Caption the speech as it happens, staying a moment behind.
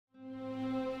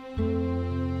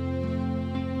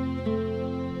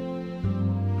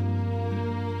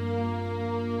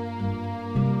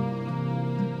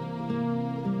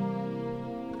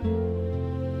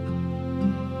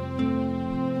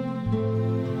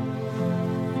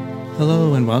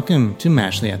Hello and welcome to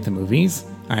Mashley at the Movies.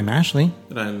 I'm Ashley.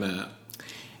 And I'm Matt.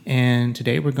 And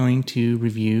today we're going to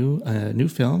review a new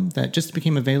film that just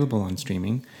became available on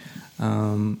streaming.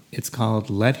 It's called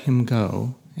Let Him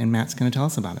Go, and Matt's going to tell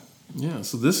us about it. Yeah,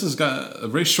 so this has got a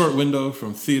very short window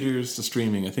from theaters to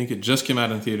streaming. I think it just came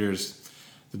out in theaters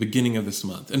the beginning of this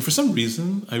month. And for some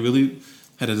reason, I really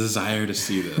had a desire to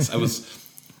see this. I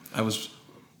was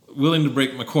willing to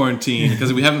break my quarantine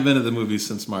because we haven't been to the movies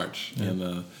since March. Yeah.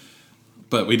 And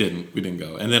but we didn't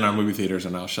go. And then our movie theaters are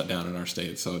now shut down in our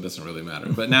state, so it doesn't really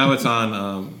matter. But now it's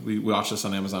on, we watched this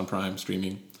on Amazon Prime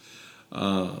streaming.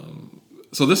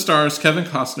 So this stars Kevin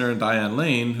Costner and Diane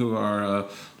Lane, who are a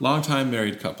longtime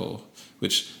married couple,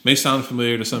 which may sound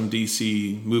familiar to some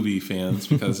DC movie fans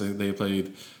because they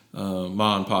played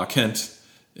Ma and Pa Kent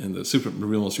in the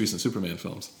most recent Superman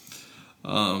films.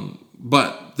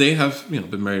 But they have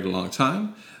been married a long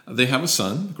time. They have a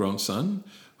son, a grown son,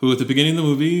 who at the beginning of the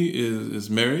movie is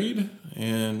married,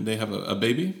 and they have a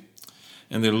baby.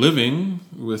 And they're living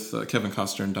with Kevin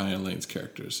Costner and Diane Lane's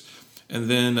characters. And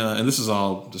then, and this is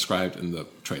all described in the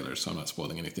trailer, so I'm not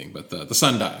spoiling anything, but the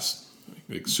son dies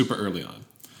like, super early on.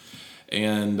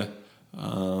 And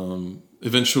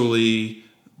eventually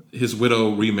his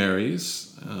widow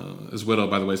remarries. His widow,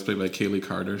 by the way, is played by Kaylee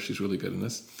Carter. She's really good in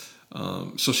this.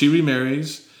 So she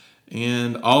remarries,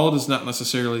 and all does not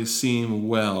necessarily seem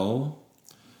well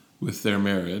with their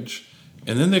marriage.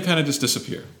 And then they kind of just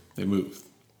disappear. They move.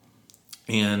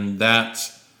 And that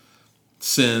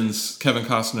sends Kevin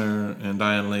Costner and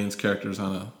Diane Lane's characters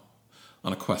on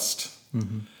a quest.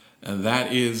 Mm-hmm. And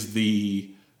that is that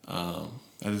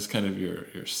is kind of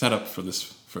your setup for this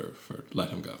for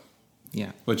Let Him Go.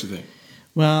 Yeah. What'd you think?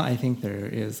 Well, I think there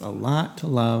is a lot to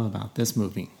love about this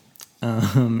movie.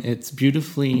 It's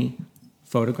beautifully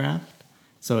photographed,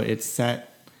 so it's set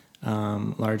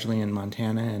largely in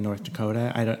Montana and North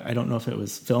Dakota. I don't know if it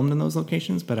was filmed in those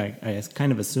locations, but I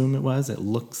kind of assume it was. It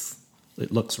looks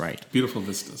right. Beautiful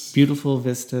vistas. Beautiful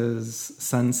vistas,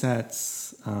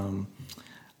 sunsets.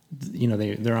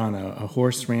 They're on a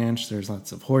horse ranch. There's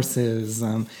lots of horses.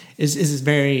 It's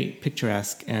very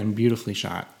picturesque and beautifully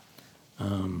shot.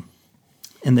 And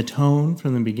the tone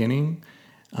from the beginning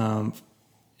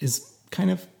is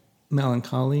kind of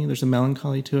melancholy. There's a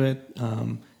melancholy to it.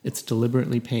 It's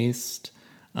deliberately paced.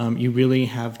 You really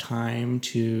have time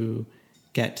to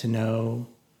get to know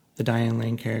the Diane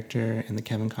Lane character and the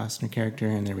Kevin Costner character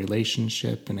and their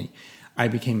relationship, and I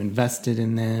became invested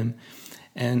in them.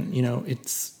 And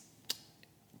it's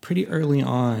pretty early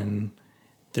on.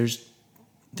 There's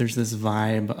this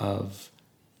vibe of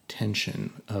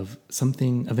tension, of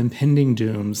impending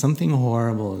doom. Something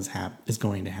horrible is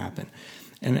going to happen,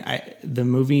 and the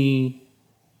movie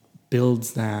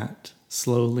builds that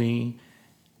slowly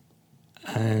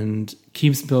and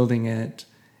keeps building it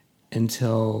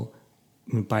until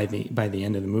by the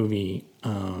end of the movie,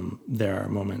 there are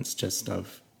moments just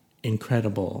of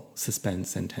incredible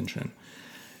suspense and tension.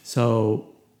 So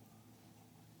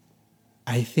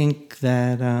I think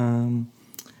that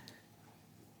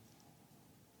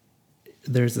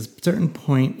there's a certain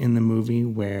point in the movie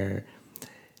where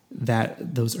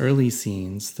those early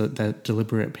scenes, that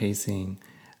deliberate pacing,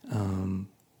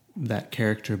 that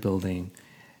character building,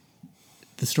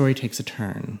 the story takes a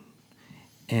turn,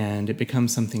 and it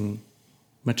becomes something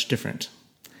much different.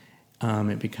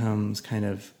 It becomes kind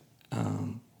of,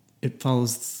 it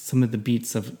follows some of the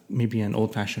beats of maybe an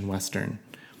old-fashioned Western.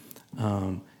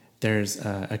 There's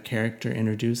a character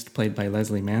introduced, played by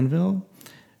Leslie Manville,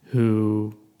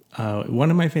 who,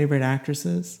 one of my favorite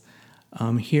actresses.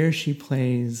 Here she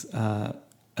plays a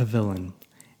villain,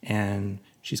 and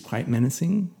she's quite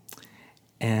menacing.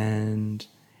 And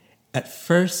at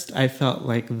first I felt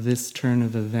like this turn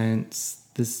of events,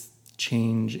 this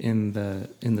change in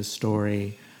the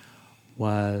story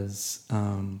was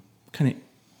kind of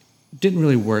didn't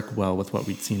really work well with what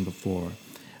we'd seen before.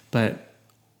 But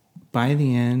by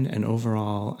the end and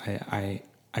overall, I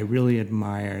really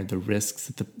admire the risks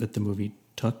that the movie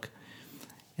took.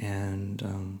 And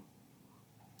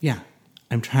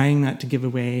I'm trying not to give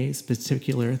away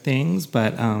particular things,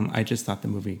 but I just thought the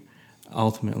movie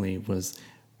ultimately was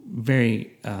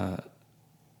very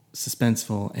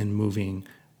suspenseful and moving,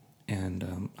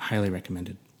 and highly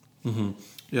recommended. Mm-hmm.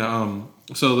 Yeah.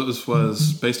 So this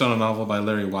was based on a novel by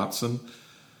Larry Watson,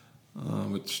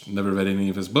 which never read any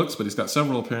of his books, but he's got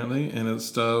several apparently, and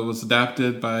it was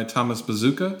adapted by Thomas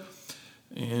Bazooka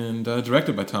and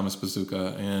directed by Thomas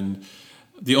Bazooka. And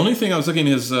the only thing I was looking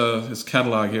at his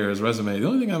catalog here, his resume, the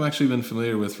only thing I've actually been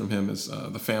familiar with from him is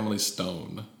The Family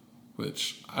Stone,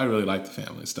 which I really like The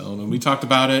Family Stone. And we talked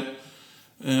about it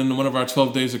in one of our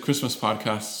 12 Days of Christmas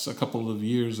podcasts a couple of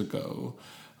years ago.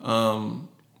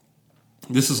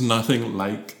 This is nothing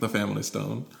like The Family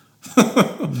Stone.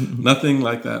 Nothing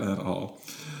like that at all.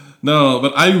 No,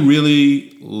 but I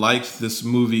really liked this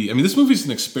movie. I mean, this movie's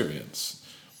an experience.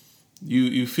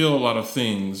 You feel a lot of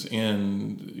things,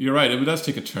 and you're right, it does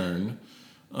take a turn.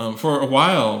 For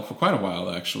quite a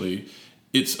while, actually.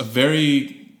 It's a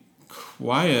very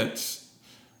quiet...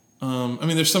 I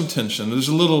mean, there's some tension. There's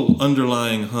a little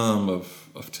underlying hum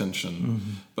of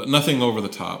tension, but nothing over the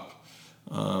top.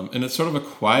 And it's sort of a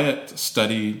quiet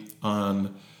study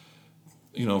on,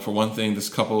 for one thing, this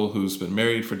couple who's been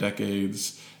married for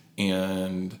decades,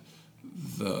 and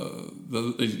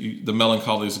the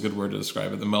melancholy is a good word to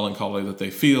describe it. The melancholy that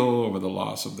they feel over the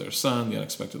loss of their son, the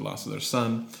unexpected loss of their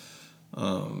son.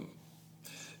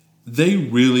 They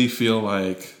really feel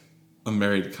like a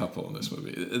married couple in this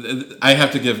movie. I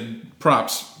have to give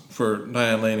props for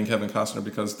Diane Lane and Kevin Costner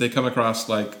because they come across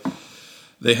like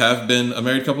they have been a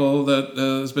married couple that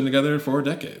has been together for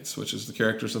decades, which is the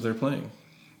characters that they're playing.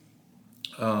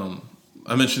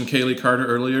 I mentioned Kaylee Carter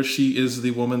earlier. She is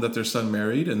the woman that their son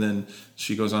married, and then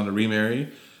she goes on to remarry,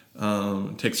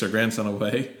 takes her grandson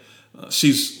away.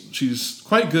 She's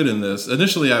quite good in this.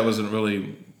 Initially, I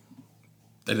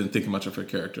didn't think much of her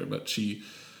character, but she's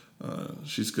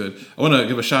good. I want to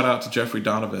give a shout out to Jeffrey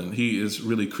Donovan. He is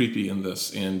really creepy in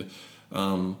this, and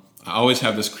I always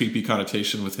have this creepy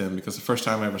connotation with him because the first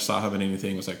time I ever saw him in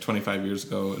anything was like 25 years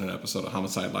ago in an episode of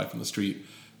Homicide: Life on the Street,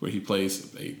 where he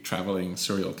plays a traveling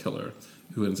serial killer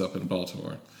who ends up in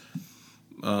Baltimore.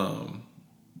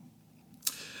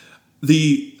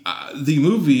 The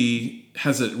movie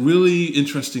has a really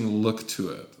interesting look to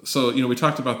it. So, we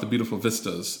talked about the beautiful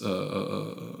vistas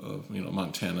of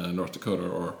Montana and North Dakota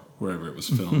or wherever it was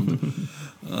filmed.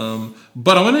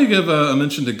 But I want to give a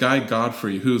mention to Guy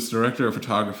Godfrey, who's the director of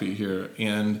photography here.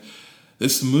 And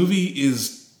this movie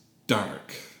is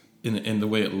dark in the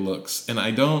way it looks. And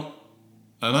I'm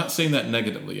not saying that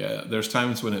negatively. There's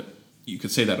times when you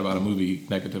could say that about a movie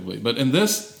negatively. But in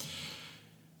this,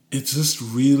 it's just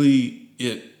really,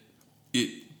 it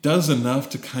does enough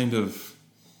to kind of,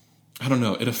 I don't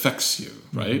know, it affects you,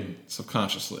 right?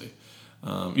 Subconsciously.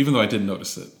 Even though I didn't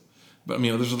notice it. But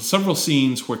there's several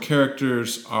scenes where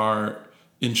characters are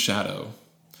in shadow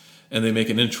and they make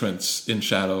an entrance in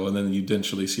shadow and then you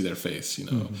eventually see their face,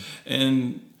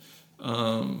 And,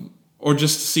 or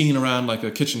just seen around like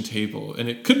a kitchen table. And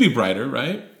it could be brighter,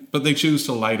 right? But they choose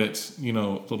to light it, a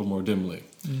little more dimly.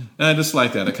 Yeah. And I just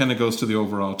like that. It kind of goes to the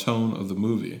overall tone of the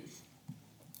movie.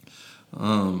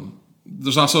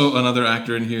 There's also another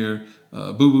actor in here,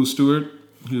 Boo Boo Stewart,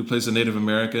 who plays a Native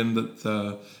American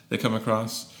that they come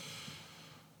across.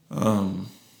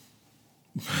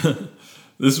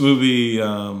 This movie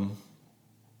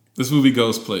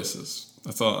goes places.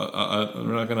 That's all.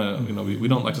 We're not gonna, we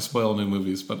don't like to spoil new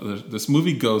movies, but this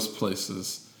movie goes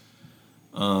places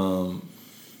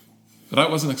that I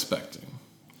wasn't expecting,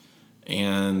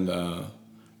 and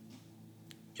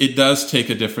it does take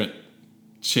a different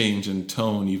change in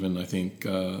tone. Even I think,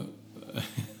 and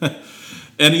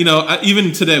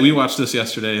even today we watched this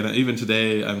yesterday, and even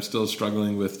today I'm still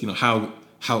struggling with how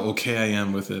okay I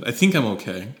am with it. I think I'm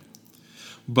okay.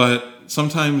 But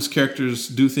sometimes characters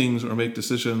do things or make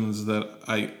decisions that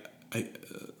I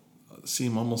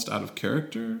seem almost out of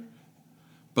character.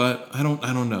 But I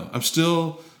don't know. I'm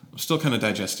still kind of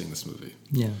digesting this movie.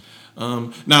 Yeah.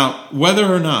 Now, whether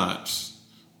or not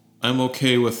I'm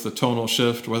okay with the tonal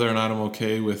shift, whether or not I'm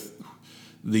okay with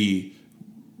the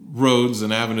roads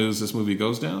and avenues this movie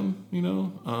goes down,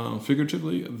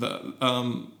 figuratively,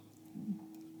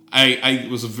 I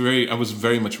was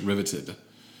very much riveted.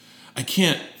 I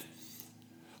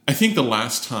think the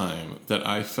last time that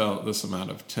I felt this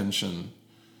amount of tension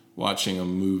watching a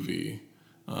movie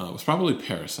was probably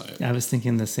Parasite. I was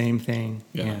thinking the same thing.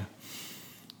 Yeah.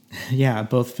 Yeah,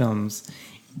 both films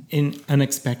in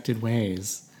unexpected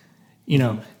ways.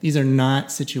 These are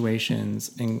not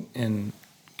situations and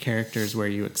characters where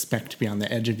you expect to be on the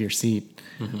edge of your seat,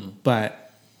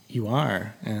 but you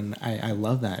are, and I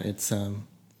love that. It's an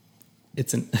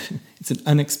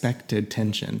unexpected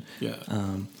tension. Yeah.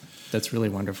 That's really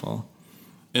wonderful.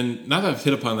 And now that I've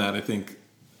hit upon that, I think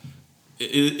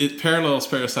it parallels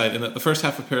Parasite in that the first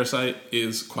half of Parasite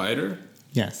is quieter.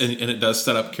 Yes. And it does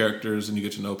set up characters and you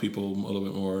get to know people a little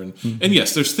bit more. And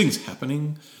yes, there's things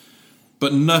happening,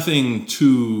 but nothing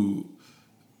too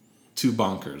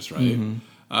bonkers, right?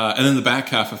 And then the back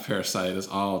half of Parasite is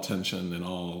all tension and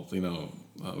all,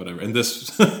 whatever. And this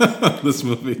this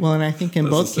movie. Well, and I think in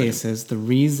both the cases, the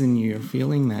reason you're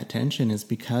feeling that tension is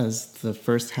because the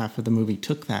first half of the movie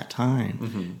took that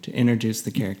time to introduce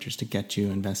the characters, to get you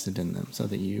invested in them so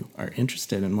that you are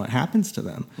interested in what happens to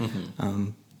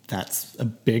them. That's a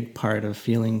big part of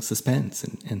feeling suspense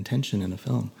and tension in a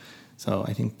film. So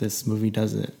I think this movie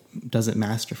does it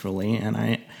masterfully, and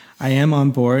I am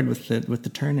on board with the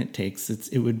turn it takes.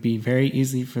 It would be very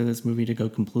easy for this movie to go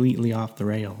completely off the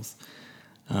rails.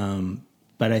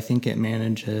 But I think it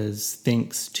manages,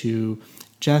 thanks to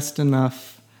just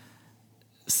enough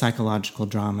psychological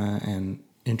drama and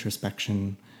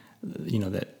introspection,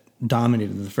 that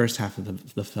dominated the first half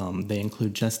of the film. They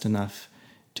include just enough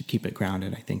to keep it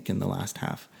grounded, I think, in the last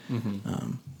half.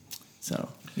 So,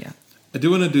 yeah. I do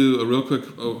want to do a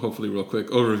hopefully real quick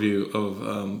overview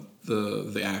of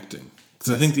the acting.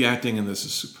 Because I think the acting in this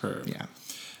is superb. Yeah.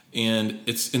 And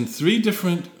it's in 3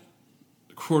 different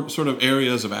sort of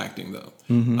areas of acting, though.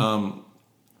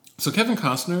 So Kevin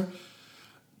Costner,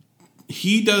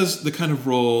 he does the kind of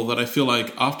role that I feel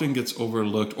like often gets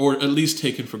overlooked, or at least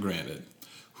taken for granted,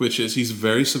 which is he's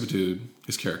very subdued.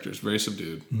 His character is very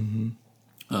subdued.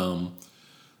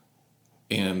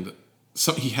 And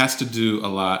so he has to do a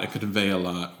lot and convey a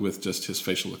lot with just his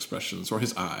facial expressions or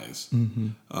his eyes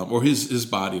or his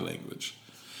body language.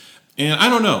 And I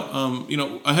don't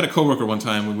know. I had a coworker one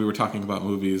time when we were talking about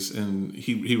movies, and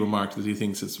he remarked that he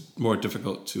thinks it's more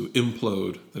difficult to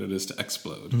implode than it is to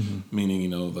explode, meaning,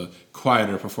 the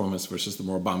quieter performance versus the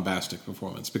more bombastic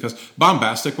performance. Because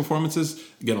bombastic performances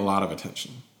get a lot of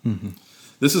attention.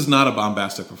 This is not a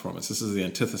bombastic performance. This is the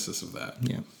antithesis of that.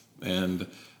 Yeah. And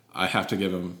I have to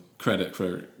give him credit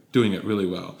for doing it really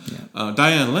well. Yeah.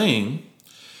 Diane Lane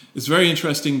is very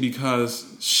interesting because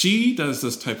she does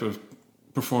this type of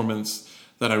performance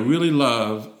that I really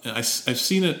love. And I've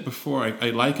seen it before. I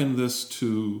liken this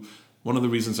to one of the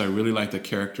reasons I really like the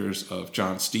characters of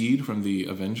John Steed from the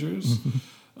Avengers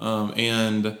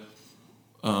and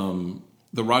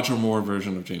the Roger Moore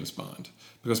version of James Bond.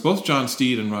 Because both John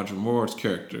Steed and Roger Moore's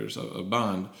characters of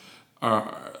Bond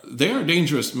are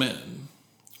dangerous men.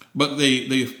 But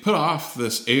they put off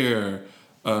this air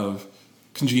of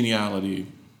congeniality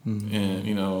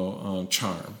and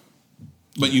charm.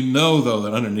 But though,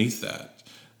 that underneath that,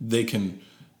 they can,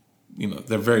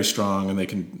 they're very strong and they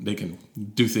can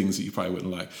do things that you probably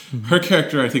wouldn't like. Her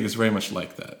character, I think, is very much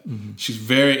like that. She's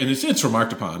very, and it's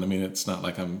remarked upon. I mean, it's not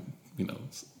like I'm,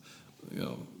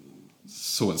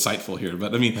 so insightful here,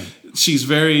 but I mean, she's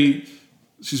very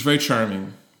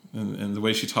charming, and the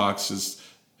way she talks is,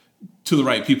 to the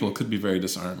right people, could be very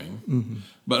disarming.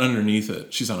 But underneath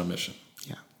it, she's on a mission.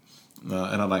 Yeah.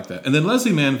 And I like that. And then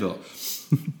Leslie Manville.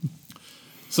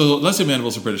 So Leslie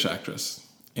Manville's a British actress.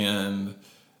 And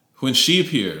when she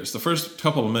appears, the first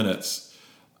couple of minutes,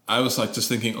 I was like just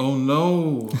thinking, oh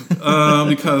no,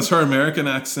 because her American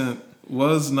accent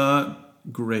was not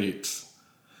great.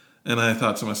 And I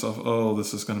thought to myself, oh,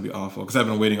 this is going to be awful. Because I've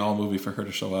been waiting all movie for her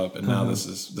to show up. And now this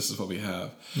is what we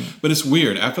have. Yeah. But it's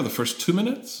weird. After the first 2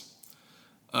 minutes,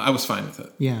 I was fine with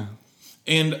it. Yeah.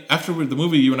 And after the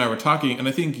movie, you and I were talking, and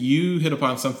I think you hit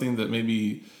upon something that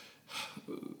maybe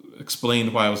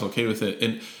explained why I was okay with it.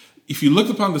 And if you look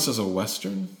upon this as a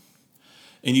Western,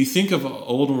 and you think of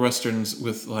older Westerns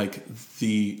with like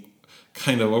the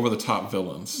kind of over-the-top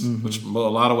villains, which a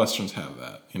lot of Westerns have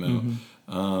that,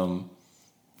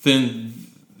 then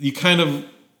you kind of,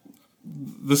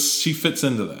 she fits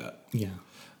into that. Yeah.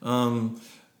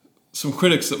 Some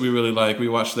critics that we really like, we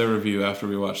watched their review after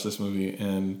we watched this movie,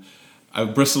 and I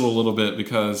bristled a little bit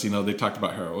because, they talked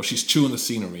about her, oh, she's chewing the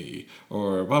scenery,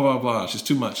 or blah, blah, blah, she's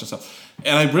too much and stuff.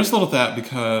 And I bristled at that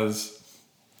because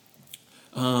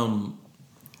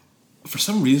for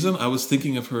some reason I was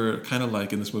thinking of her kind of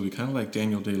like, in this movie, kind of like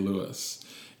Daniel Day-Lewis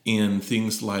in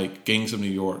things like Gangs of New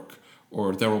York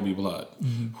or There Will Be Blood,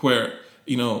 where,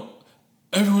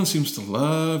 everyone seems to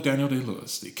love Daniel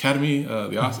Day-Lewis, the Academy,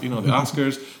 the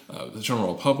Oscars, the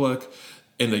general public,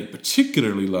 and they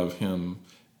particularly love him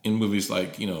in movies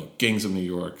like, Gangs of New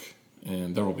York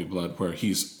and There Will Be Blood, where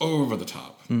he's over the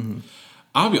top.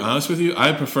 I'll be honest with you,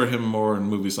 I prefer him more in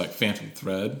movies like Phantom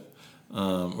Thread,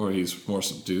 where he's more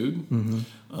subdued.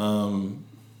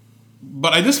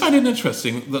 But I just find it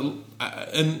interesting that,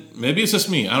 and maybe it's just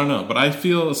me, I don't know, but I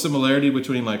feel a similarity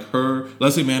between like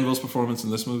Leslie Manville's performance in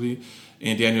this movie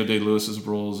and Daniel Day-Lewis's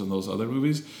roles in those other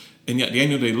movies. And yet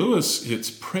Daniel Day-Lewis gets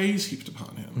praise heaped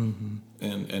upon him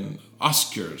and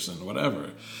Oscars and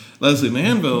whatever. Leslie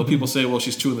Manville, people say, well,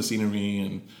 she's chewing the scenery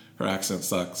and her accent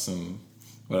sucks and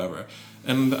whatever.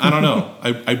 And I don't know.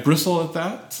 I bristle at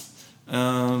that.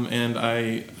 And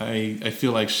I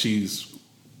feel like she's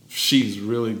she's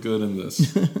really good in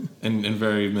this and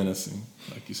very menacing,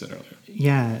 like you said earlier.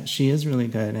 Yeah, she is really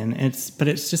good, and it's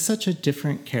just such a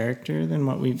different character than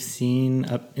what we've seen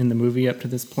up in the movie up to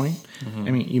this point. Mm-hmm.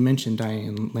 I mean, you mentioned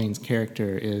Diane Lane's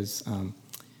character is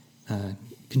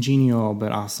congenial,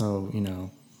 but also, you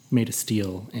know, made of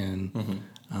steel, and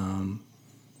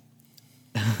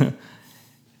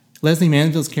Leslie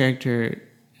Manville's character,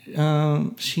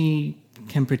 she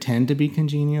can pretend to be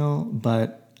congenial,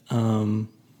 but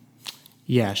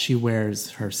yeah, she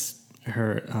wears her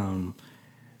strength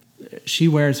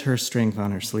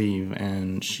on her sleeve,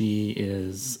 and she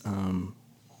is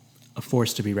a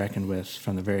force to be reckoned with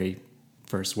from the very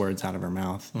first words out of her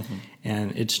mouth.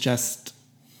 And it's just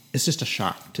a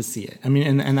shock to see it. I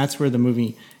mean, and that's where the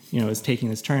movie, you know, is taking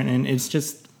this turn, and it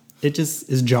just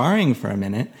is jarring for a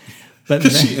minute. But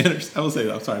then, she enters. I will say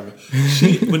that. I'm sorry, but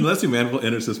when Leslie Manville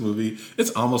enters this movie,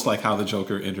 it's almost like how the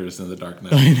Joker enters in The Dark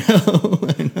Knight. I know.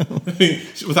 I mean,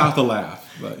 without the laugh,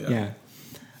 but yeah.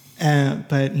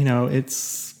 But you know,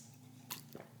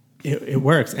 it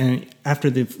works, and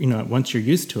after once you're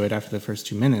used to it, after the first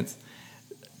 2 minutes,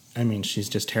 I mean, she's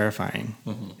just terrifying,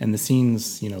 and the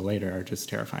scenes, you know, later are just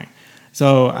terrifying.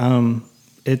 So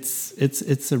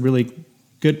it's a really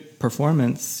good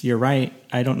performance. You're right.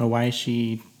 I don't know why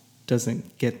she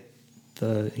doesn't get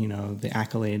the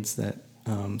accolades that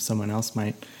someone else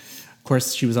might. Of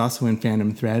course, she was also in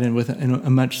Phantom Thread, and with a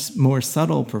much more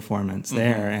subtle performance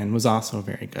there, and was also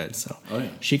very good. So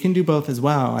she can do both as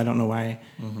well. I don't know why.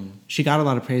 She got a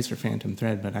lot of praise for Phantom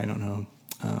Thread, but I don't know.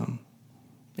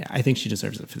 I think she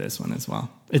deserves it for this one as well.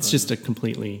 It's just a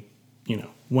completely,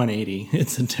 180.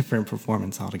 It's a different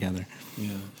performance altogether.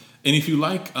 Yeah. And if you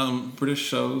like British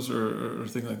shows or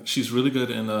things like, she's really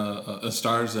good in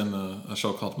stars in a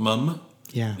show called Mum.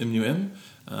 Yeah. M-U-M.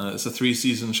 It's a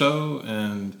 3-season show,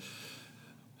 and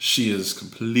she is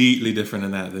completely different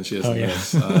in that than she is in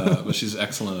this. But she's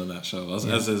excellent in that show,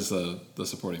 as is the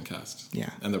supporting cast.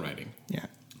 Yeah. And the writing. Yeah.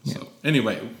 So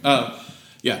anyway,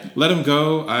 Let Him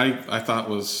Go, I thought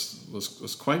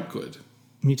was quite good.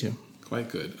 Me too. Quite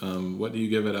good. What do you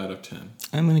give it out of 10?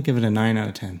 I'm going to give it a 9 out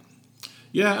of 10.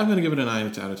 Yeah, I'm going to give it a 9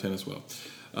 out of 10 as well.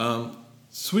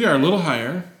 So we are a little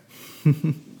higher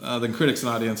than critics and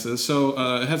audiences.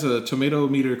 So it has a Tomato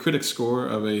Meter critic score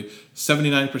of a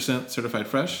 79% certified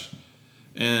fresh,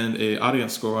 and a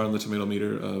audience score on the Tomato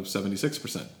Meter of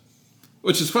 76%,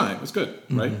 which is fine. It's good,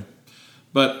 right?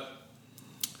 But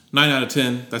 9 out of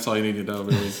 10, that's all you need to know,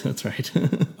 really. That's right.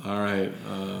 All right.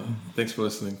 Thanks for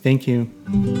listening. Thank you.